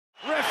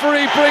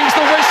referee brings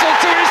the whistle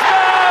to his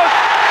mouth.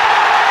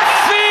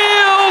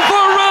 Feel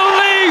the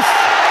relief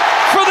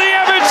for the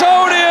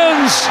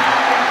Evertonians.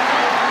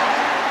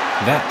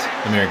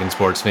 That, American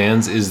sports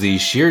fans, is the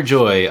sheer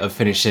joy of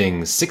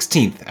finishing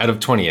 16th out of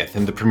 20th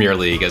in the Premier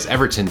League as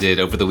Everton did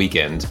over the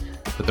weekend.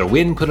 But their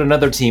win put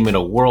another team in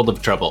a world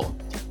of trouble.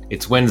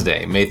 It's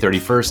Wednesday, May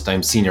 31st.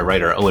 I'm senior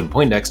writer Owen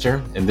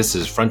Poindexter, and this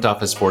is Front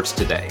Office Sports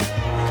Today.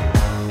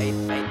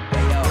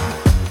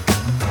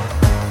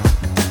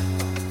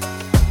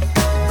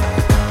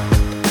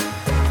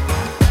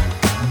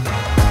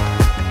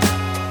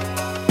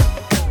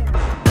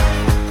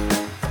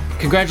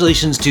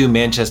 Congratulations to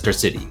Manchester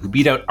City, who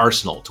beat out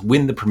Arsenal to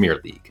win the Premier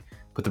League.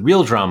 But the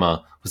real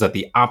drama was at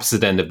the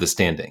opposite end of the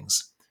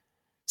standings.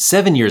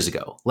 7 years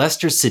ago,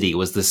 Leicester City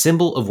was the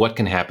symbol of what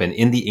can happen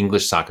in the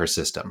English soccer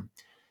system.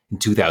 In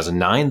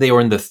 2009, they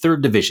were in the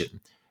third division.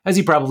 As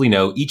you probably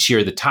know, each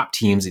year the top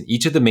teams in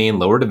each of the main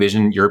lower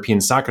division European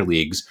soccer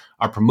leagues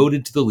are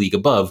promoted to the league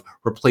above,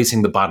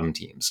 replacing the bottom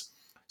teams.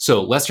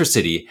 So Leicester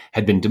City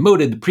had been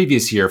demoted the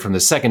previous year from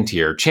the second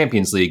tier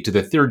Champions League to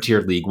the third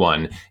tier League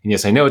One. And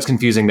yes, I know it's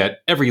confusing that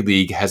every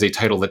league has a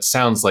title that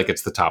sounds like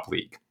it's the top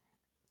league.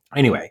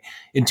 Anyway,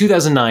 in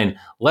 2009,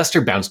 Leicester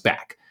bounced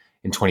back.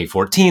 In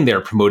 2014, they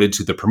were promoted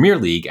to the Premier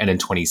League, and in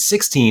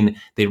 2016,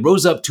 they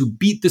rose up to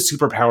beat the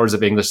superpowers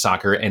of English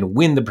soccer and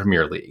win the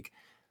Premier League.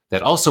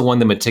 That also won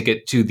them a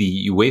ticket to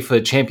the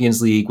UEFA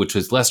Champions League, which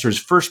was Leicester's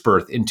first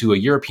berth into a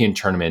European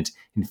tournament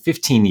in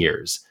 15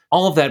 years.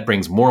 All of that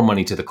brings more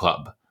money to the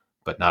club.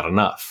 But not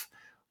enough.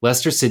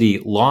 Leicester City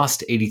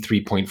lost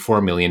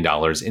 $83.4 million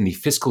in the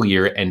fiscal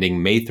year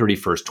ending May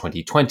 31st,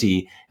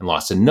 2020, and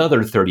lost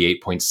another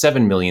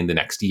 $38.7 million the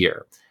next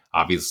year.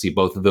 Obviously,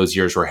 both of those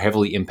years were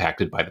heavily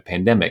impacted by the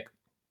pandemic.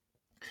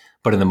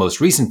 But in the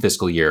most recent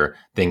fiscal year,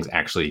 things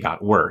actually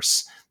got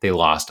worse. They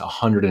lost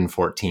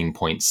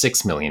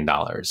 $114.6 million.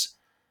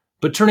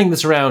 But turning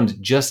this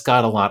around just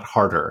got a lot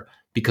harder,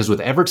 because with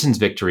Everton's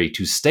victory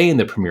to stay in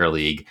the Premier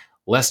League,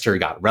 Leicester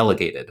got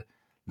relegated.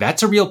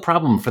 That's a real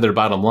problem for their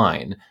bottom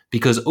line,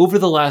 because over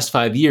the last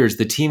 5 years,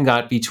 the team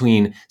got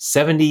between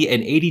 70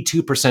 and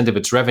 82% of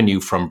its revenue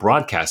from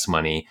broadcast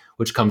money,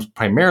 which comes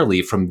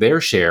primarily from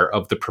their share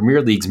of the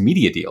Premier League's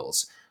media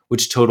deals,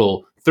 which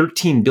total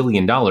 $13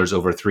 billion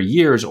over 3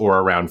 years, or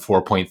around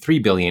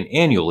 $4.3 billion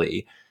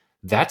annually.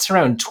 That's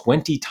around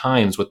 20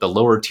 times what the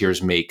lower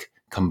tiers make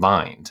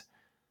combined.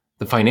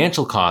 The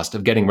financial cost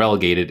of getting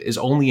relegated is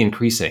only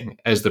increasing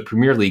as the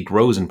Premier League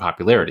grows in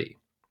popularity.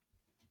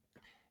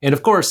 And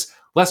of course,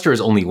 Leicester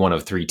is only one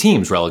of 3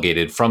 teams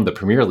relegated from the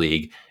Premier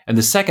League, and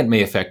the second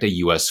may affect a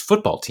US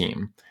football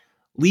team.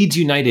 Leeds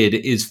United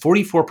is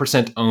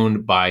 44%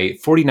 owned by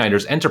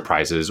 49ers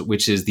Enterprises,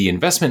 which is the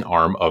investment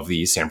arm of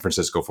the San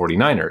Francisco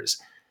 49ers.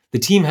 The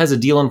team has a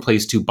deal in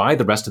place to buy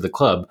the rest of the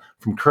club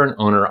from current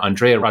owner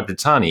Andrea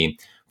Radrizzani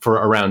for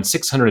around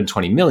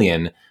 $620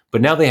 million, but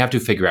now they have to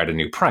figure out a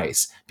new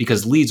price,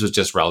 because Leeds was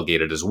just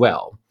relegated as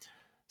well.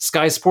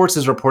 Sky Sports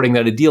is reporting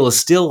that a deal is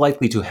still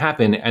likely to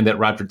happen and that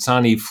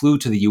Radrizzani flew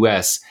to the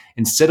US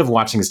instead of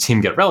watching his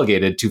team get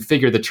relegated to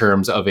figure the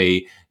terms of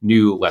a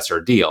new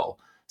lesser deal.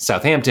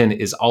 Southampton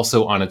is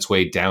also on its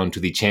way down to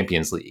the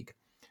Champions League.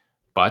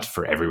 But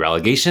for every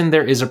relegation,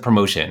 there is a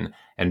promotion,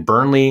 and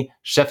Burnley,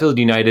 Sheffield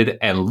United,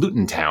 and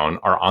Luton Town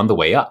are on the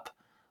way up.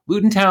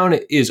 Luton Town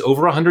is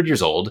over 100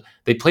 years old.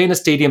 They play in a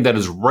stadium that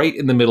is right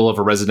in the middle of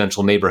a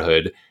residential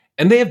neighborhood,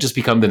 and they have just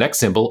become the next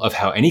symbol of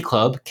how any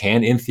club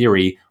can, in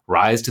theory,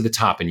 rise to the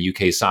top in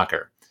UK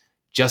soccer.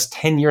 Just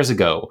 10 years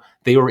ago,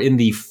 they were in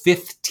the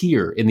 5th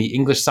tier in the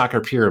English soccer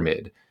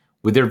pyramid.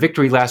 With their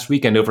victory last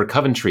weekend over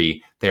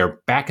Coventry, they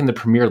are back in the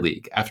Premier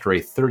League after a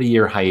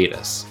 30-year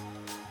hiatus.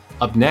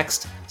 Up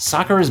next,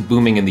 soccer is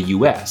booming in the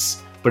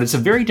US, but it's a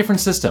very different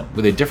system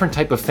with a different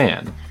type of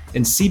fan,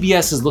 and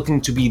CBS is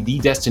looking to be the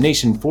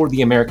destination for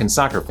the American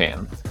soccer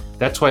fan.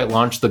 That's why it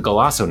launched the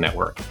Golazo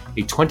network,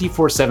 a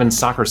 24/7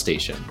 soccer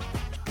station.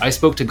 I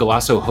spoke to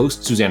Golazo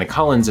host Susannah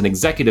Collins and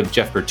executive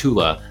Jeff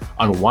Gerttula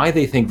on why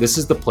they think this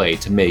is the play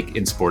to make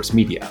in sports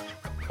media.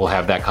 We'll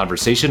have that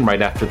conversation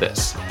right after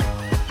this.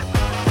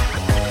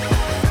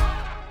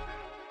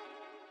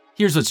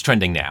 Here's what's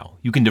trending now.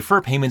 You can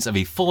defer payments of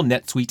a full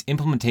NetSuite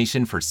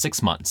implementation for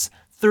 6 months.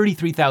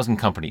 33,000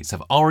 companies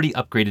have already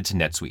upgraded to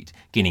NetSuite,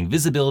 gaining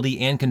visibility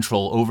and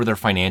control over their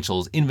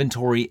financials,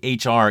 inventory,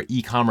 HR,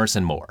 e-commerce,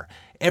 and more.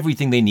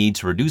 Everything they need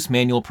to reduce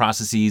manual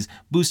processes,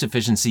 boost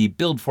efficiency,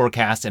 build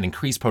forecasts, and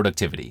increase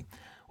productivity.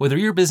 Whether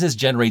your business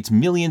generates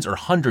millions or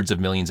hundreds of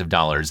millions of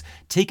dollars,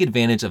 take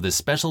advantage of this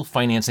special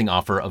financing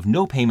offer of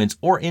no payments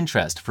or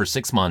interest for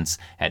 6 months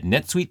at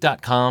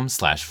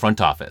netsuite.com/front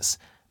office.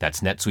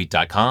 That's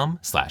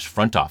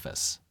netsuite.com/front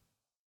office.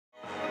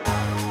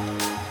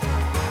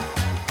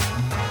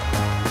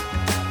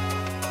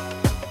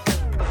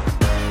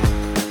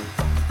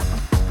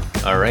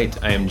 All right,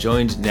 I am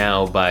joined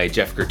now by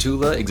Jeff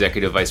Gerttula,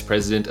 Executive Vice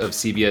President of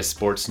CBS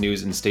Sports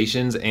News and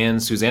Stations,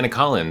 and Susannah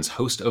Collins,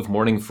 host of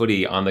Morning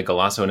Footy on the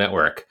Golazo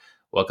Network.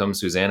 Welcome,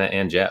 Susannah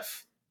and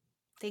Jeff.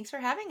 Thanks for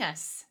having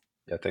us.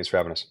 Yeah, thanks for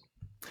having us.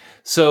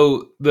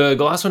 So the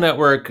Golazo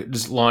Network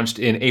just launched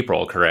in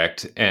April,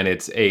 correct? And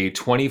it's a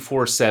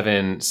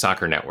 24/7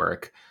 soccer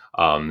network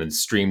and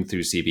streamed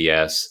through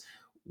CBS.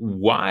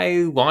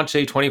 Why launch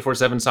a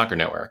 24/7 soccer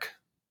network?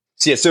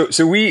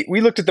 So we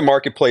looked at the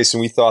marketplace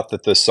and we thought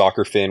that the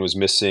soccer fan was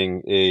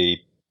missing a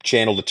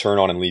channel to turn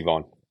on and leave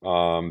on.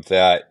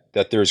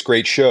 That there's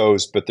great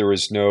shows, but there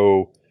was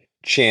no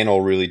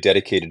channel really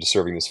dedicated to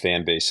serving this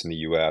fan base in the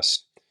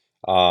U.S.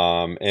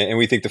 And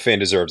we think the fan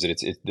deserves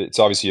it. It's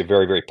obviously a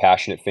very very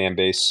passionate fan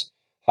base.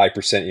 High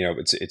percent,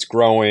 it's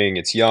growing,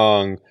 it's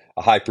young.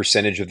 A high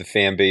percentage of the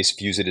fan base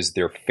views it as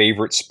their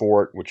favorite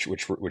sport, which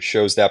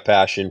shows that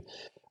passion.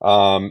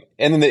 And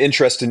then the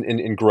interest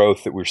in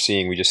growth that we're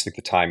seeing, we just think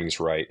the timing's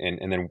right.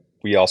 And then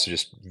we also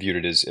just viewed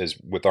it as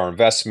with our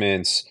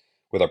investments,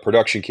 with our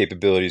production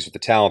capabilities, with the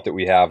talent that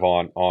we have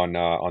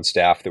on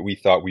staff, that we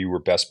thought we were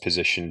best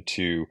positioned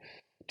to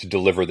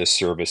deliver this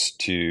service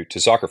to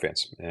soccer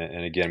fans.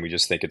 And again, we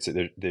just think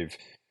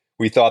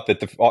we thought that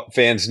the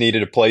fans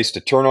needed a place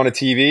to turn on a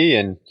TV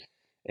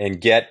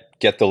and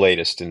get the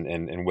latest.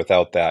 And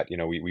without that,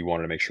 we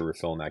wanted to make sure we're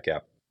filling that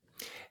gap.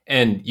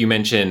 And you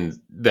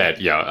mentioned that,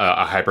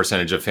 a high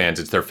percentage of fans,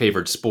 it's their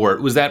favorite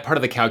sport. Was that part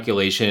of the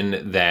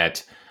calculation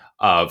that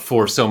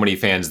for so many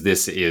fans,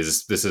 this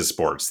is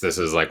sports? This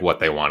is like what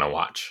they want to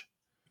watch.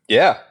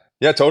 Yeah,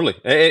 totally.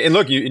 And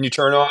look, you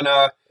turn on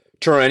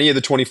any of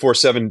the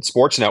 24/7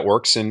 sports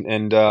networks,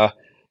 and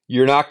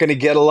you're not going to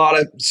get a lot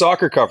of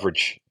soccer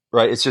coverage,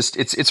 right? It's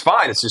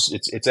fine. It's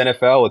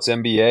NFL, it's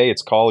NBA,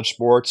 it's college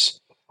sports.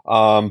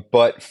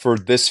 But for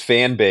this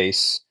fan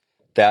base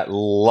that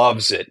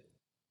loves it,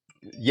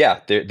 yeah,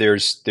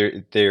 there's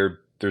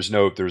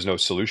no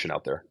solution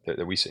out there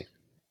that we see.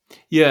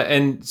 Yeah,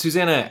 and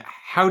Susannah,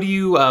 how do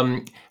you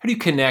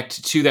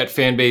connect to that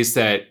fan base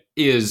that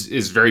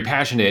is very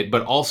passionate,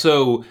 but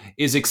also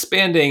is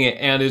expanding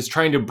and is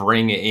trying to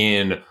bring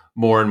in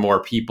more and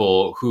more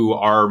people who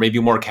are maybe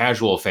more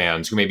casual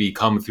fans who maybe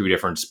come through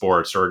different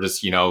sports, or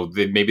just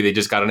maybe they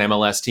just got an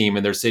MLS team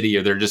in their city,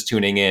 or they're just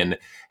tuning in.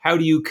 How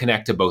do you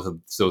connect to both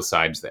of those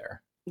sides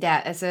there?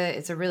 Yeah,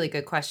 it's a really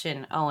good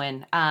question,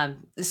 Owen.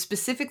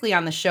 Specifically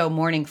on the show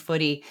Morning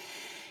Footy,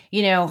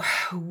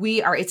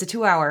 it's a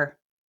 2-hour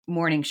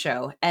morning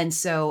show, and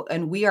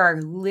we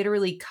are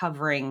literally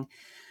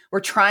we're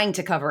trying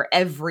to cover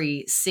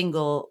every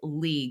single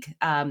league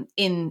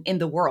in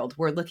the world.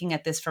 We're looking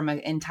at this from an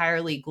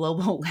entirely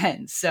global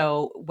lens.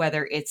 So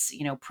whether it's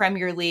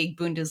Premier League,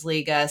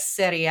 Bundesliga,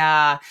 Serie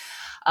A,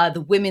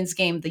 the women's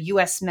game, the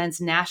U.S. men's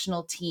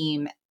national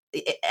team,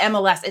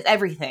 MLS, it's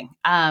everything.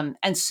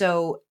 And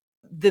so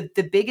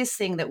the biggest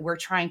thing that we're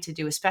trying to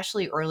do,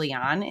 especially early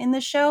on in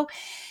the show,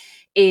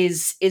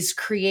 is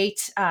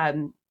create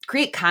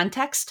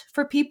context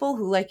for people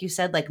who, like you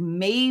said, like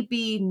may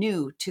be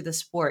new to the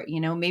sport.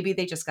 Maybe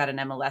they just got an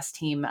MLS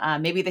team.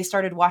 Maybe they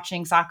started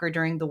watching soccer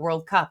during the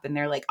World Cup and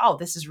they're like, oh,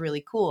 this is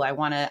really cool. I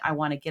want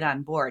to get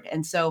on board.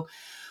 And so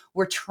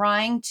we're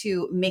trying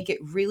to make it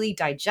really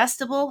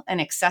digestible and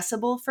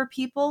accessible for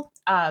people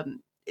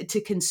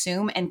to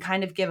consume, and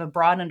kind of give a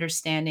broad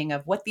understanding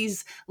of what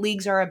these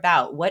leagues are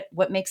about, what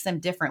makes them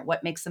different,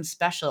 what makes them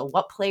special,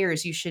 what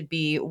players you should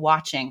be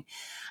watching.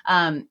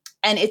 And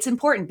it's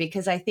important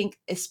because I think,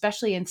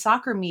 especially in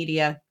soccer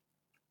media,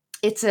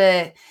 it's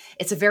a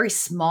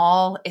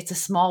small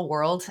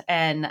world.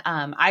 And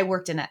I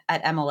worked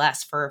at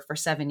MLS for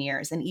 7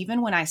 years, and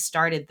even when I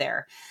started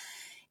there,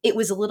 it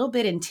was a little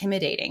bit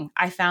intimidating.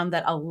 I found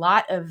that a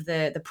lot of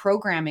the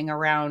programming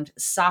around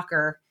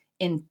soccer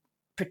in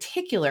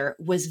particular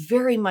was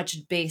very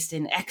much based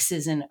in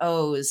X's and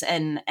O's,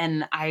 and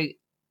I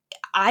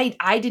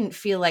didn't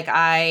feel like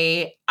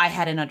I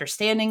had an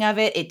understanding of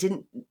it. It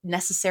didn't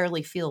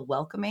necessarily feel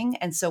welcoming.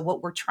 And so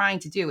what we're trying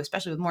to do,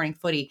 especially with Morning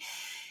Footy,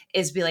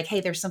 is be like,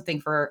 hey, there's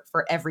something for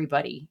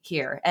everybody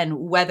here. And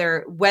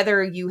whether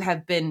you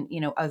have been,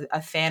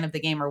 a fan of the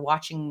game or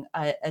watching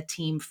a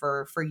team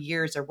for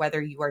years, or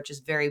whether you are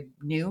just very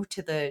new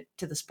to the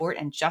sport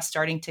and just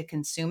starting to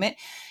consume it,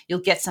 you'll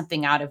get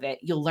something out of it.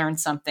 You'll learn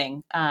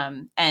something.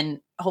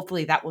 And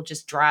hopefully that will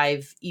just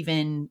drive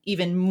even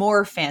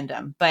more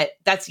fandom. But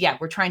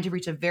we're trying to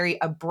reach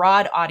a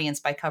broad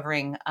audience by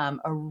covering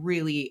a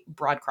really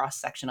broad cross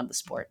section of the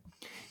sport.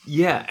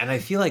 Yeah, and I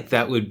feel like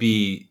that would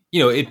be,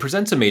 it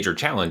presents a major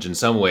challenge in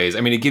some ways.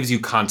 I mean, it gives you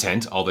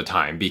content all the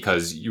time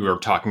because you are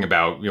talking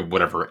about,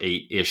 whatever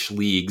 8-ish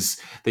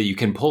leagues that you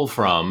can pull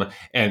from,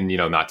 and,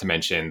 not to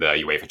mention the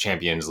UEFA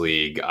Champions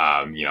League,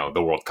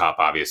 the World Cup,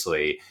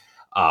 obviously.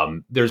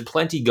 There's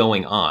plenty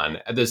going on.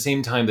 At the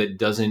same time, that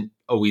doesn't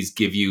always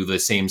give you the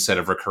same set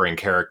of recurring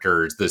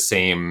characters, the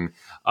same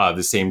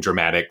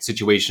dramatic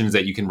situations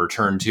that you can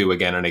return to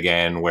again and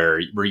again, where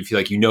you feel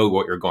like you know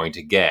what you're going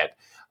to get.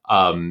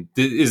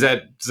 Does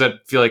that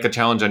feel like a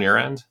challenge on your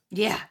end?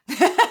 Yeah.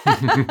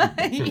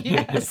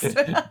 Yes.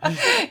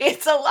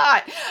 It's a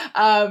lot.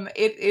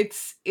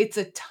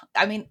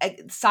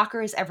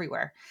 Soccer is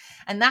everywhere.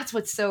 And that's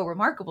what's so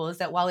remarkable, is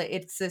that while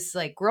it's this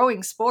like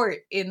growing sport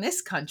in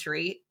this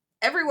country,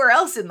 everywhere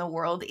else in the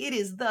world, it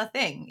is the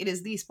thing. It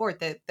is the sport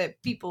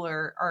that people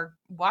are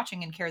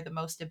watching and care the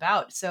most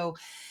about. So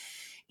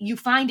you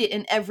find it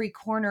in every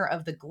corner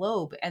of the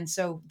globe. And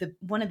so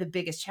one of the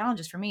biggest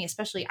challenges for me,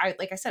 especially,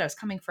 like I said, I was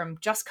coming from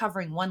just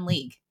covering one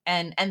league,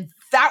 and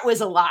that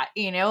was a lot,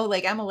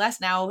 like MLS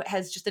now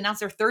has just announced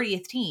their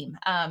 30th team.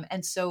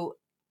 And so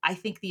I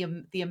think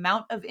the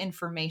amount of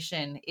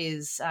information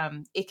is,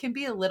 it can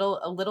be a little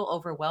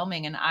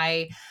overwhelming. And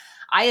I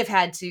have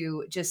had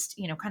to just,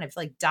 kind of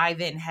like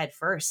dive in head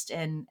first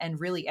and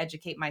really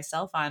educate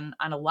myself on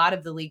a lot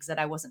of the leagues that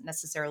I wasn't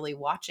necessarily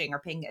watching or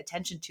paying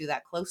attention to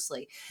that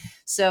closely.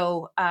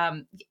 So,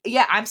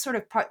 yeah, I'm sort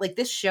of like,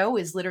 this show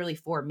is literally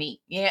for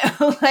me.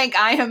 Like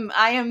I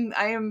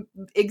am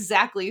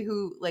exactly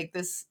who like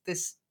this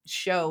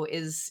show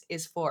is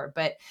for.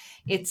 But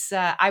it's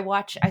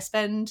I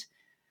spend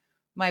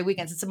my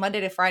weekends. It's a Monday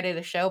to Friday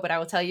the show, but I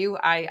will tell you,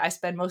 I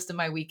spend most of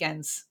my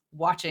weekends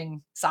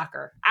watching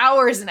soccer,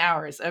 hours and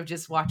hours of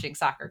just watching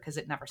soccer because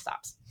it never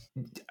stops.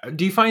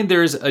 Do you find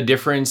there's a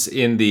difference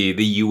in the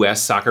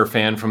U.S. soccer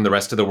fan from the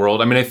rest of the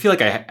world? I mean, I feel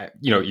like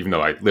even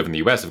though I live in the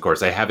U.S., of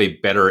course, I have a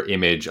better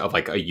image of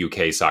like a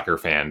UK soccer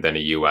fan than a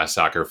U.S.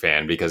 soccer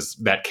fan because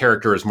that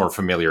character is more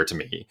familiar to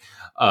me.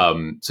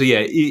 So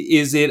yeah,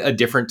 is it a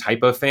different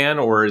type of fan,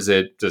 or is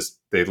it just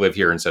they live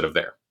here instead of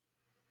there?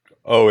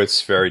 Oh,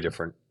 it's very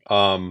different.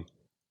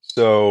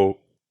 So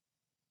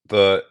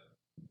the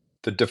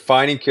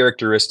defining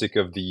characteristic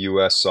of the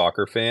U.S.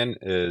 soccer fan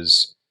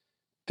is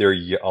they're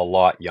a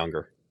lot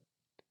younger.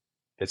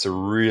 It's a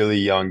really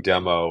young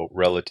demo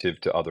relative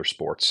to other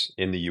sports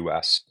in the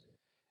U.S.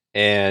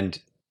 And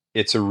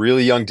it's a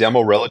really young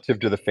demo relative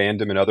to the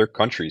fandom in other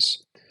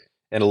countries.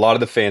 And a lot of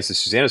the fans, to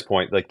Susannah's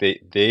point, like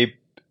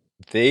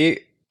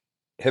they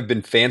have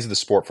been fans of the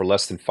sport for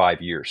less than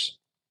 5 years.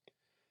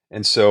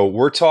 And so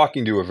we're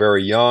talking to a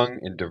very young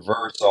and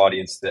diverse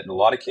audience that in a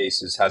lot of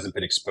cases hasn't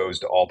been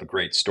exposed to all the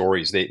great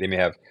stories. They may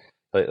have,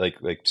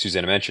 like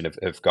Susannah mentioned,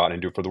 have gotten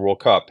into it for the World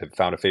Cup, have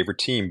found a favorite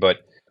team, but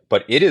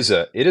it is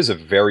a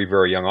very,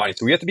 very young audience.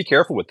 So we have to be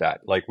careful with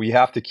that. Like we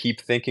have to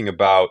keep thinking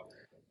about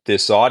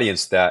this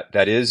audience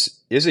that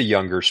is a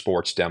younger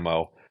sports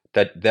demo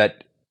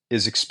that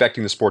is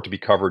expecting the sport to be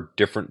covered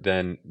different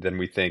than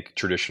we think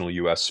traditional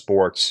U.S.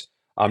 sports.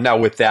 Now,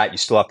 with that, you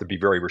still have to be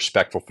very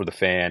respectful for the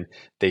fan.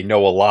 They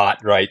know a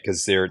lot, right?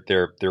 Because they're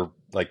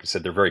like I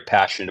said, they're very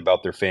passionate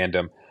about their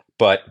fandom.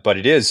 But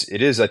it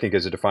is I think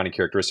is a defining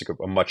characteristic of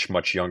a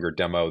much younger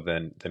demo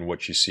than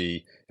what you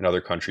see in other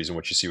countries and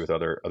what you see with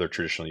other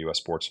traditional U.S.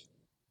 sports.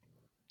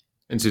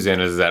 And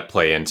Susannah, does that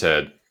play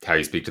into how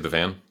you speak to the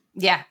fan?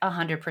 Yeah,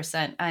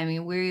 100%. I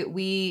mean,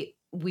 we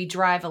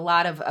drive a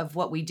lot of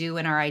what we do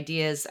in our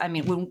ideas. I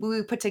mean, when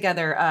we put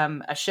together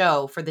a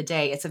show for the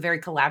day, it's a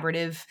very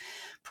collaborative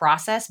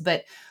process,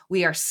 but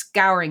we are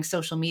scouring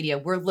social media.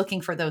 We're looking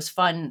for those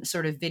fun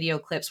sort of video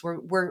clips.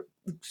 We're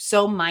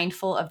so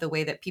mindful of the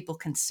way that people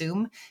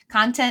consume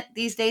content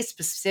these days,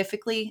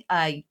 specifically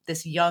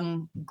this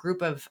young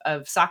group of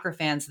soccer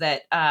fans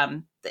that,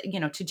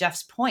 to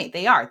Jeff's point,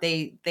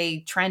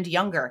 they trend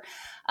younger.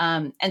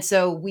 And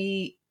so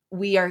we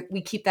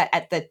keep that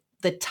at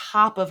the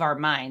top of our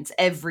minds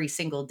every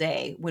single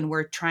day when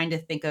we're trying to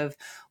think of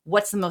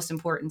what's the most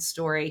important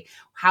story.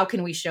 How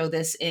can we show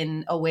this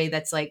in a way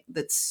that's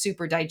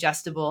super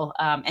digestible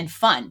and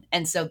fun?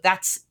 And so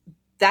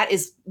that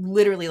is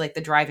literally like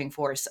the driving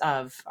force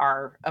of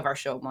our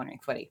show, Morning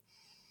Footy.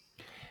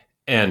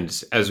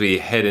 And as we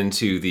head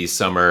into the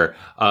summer,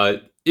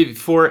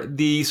 for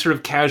the sort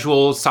of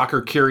casual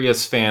soccer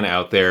curious fan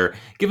out there,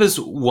 give us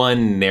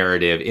one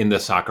narrative in the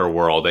soccer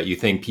world that you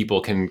think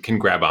people can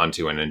grab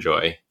onto and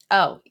enjoy.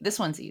 Oh, this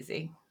one's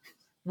easy.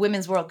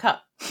 Women's World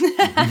Cup.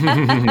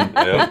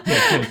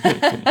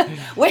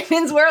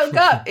 Women's World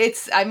Cup.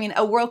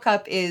 A World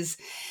Cup is,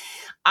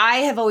 I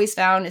have always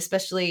found,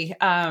 especially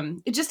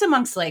just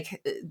amongst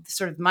like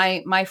sort of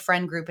my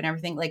friend group and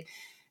everything, like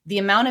the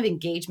amount of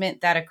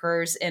engagement that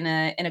occurs in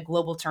a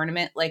global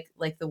tournament like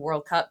the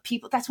World Cup,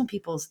 that's when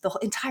the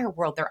entire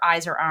world, their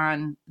eyes are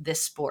on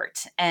this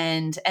sport.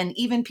 And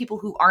even people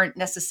who aren't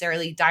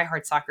necessarily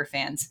diehard soccer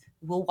fans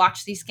will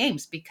watch these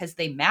games because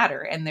they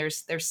matter and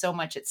there's so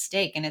much at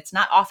stake. And it's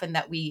not often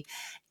that we,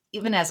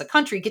 even as a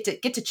country, get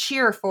to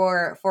cheer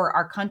for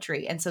our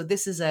country. And so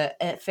this is a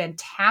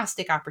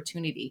fantastic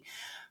opportunity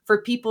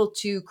for people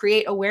to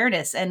create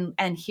awareness and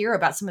hear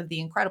about some of the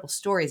incredible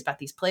stories about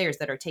these players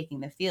that are taking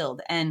the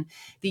field. And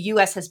the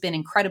U.S. has been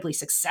incredibly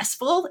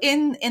successful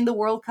in the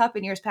World Cup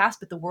in years past,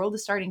 but the world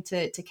is starting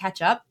to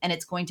catch up, and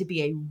it's going to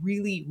be a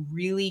really,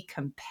 really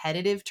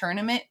competitive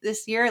tournament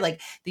this year. Like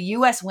the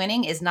U.S.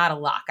 winning is not a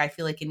lock. I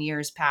feel like in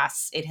years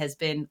past, it has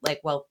been like,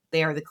 well,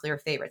 they are the clear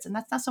favorites, and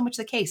that's not so much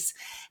the case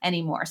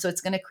anymore. So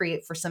it's going to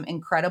create for some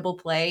incredible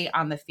play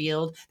on the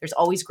field. There's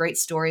always great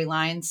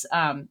storylines.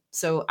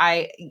 So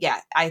I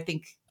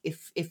think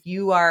if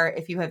you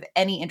have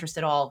any interest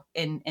at all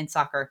in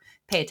soccer,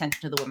 pay attention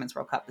to the Women's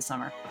World Cup this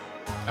summer.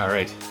 All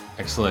right.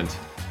 Excellent.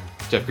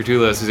 Jeff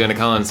Gerttula, Susannah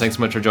Collins, thanks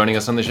so much for joining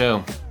us on the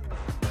show.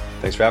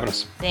 Thanks for having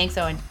us. Thanks,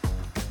 Owen.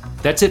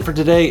 That's it for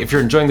today. If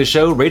you're enjoying the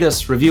show, rate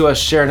us, review us,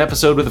 share an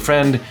episode with a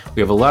friend.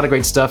 We have a lot of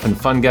great stuff and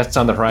fun guests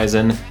on the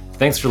horizon.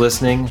 Thanks for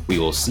listening. We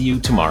will see you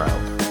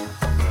tomorrow.